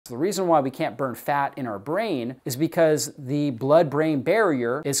The reason why we can't burn fat in our brain is because the blood-brain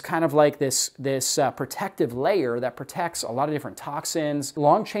barrier is kind of like this protective layer that protects a lot of different toxins.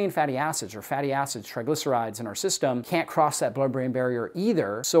 Long-chain fatty acids or fatty acids, triglycerides in our system can't cross that blood-brain barrier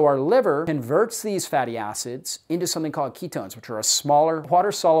either. So our liver converts these fatty acids into something called ketones, which are a smaller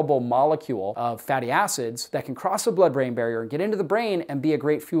water-soluble molecule of fatty acids that can cross the blood-brain barrier, get into the brain, and be a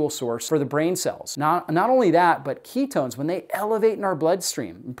great fuel source for the brain cells. Not only that, but ketones, when they elevate in our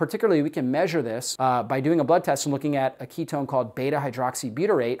bloodstream, particularly we can measure this by doing a blood test and looking at a ketone called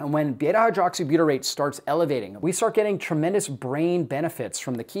beta-hydroxybutyrate. And when beta-hydroxybutyrate starts elevating, we start getting tremendous brain benefits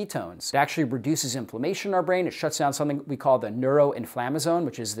from the ketones. It actually reduces inflammation in our brain. It shuts down something we call the neuroinflammasome,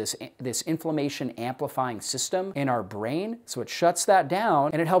 which is this inflammation amplifying system in our brain. So it shuts that down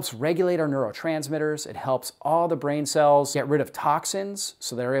and it helps regulate our neurotransmitters. It helps all the brain cells get rid of toxins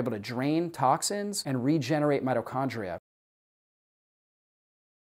so they're able to drain toxins and regenerate mitochondria.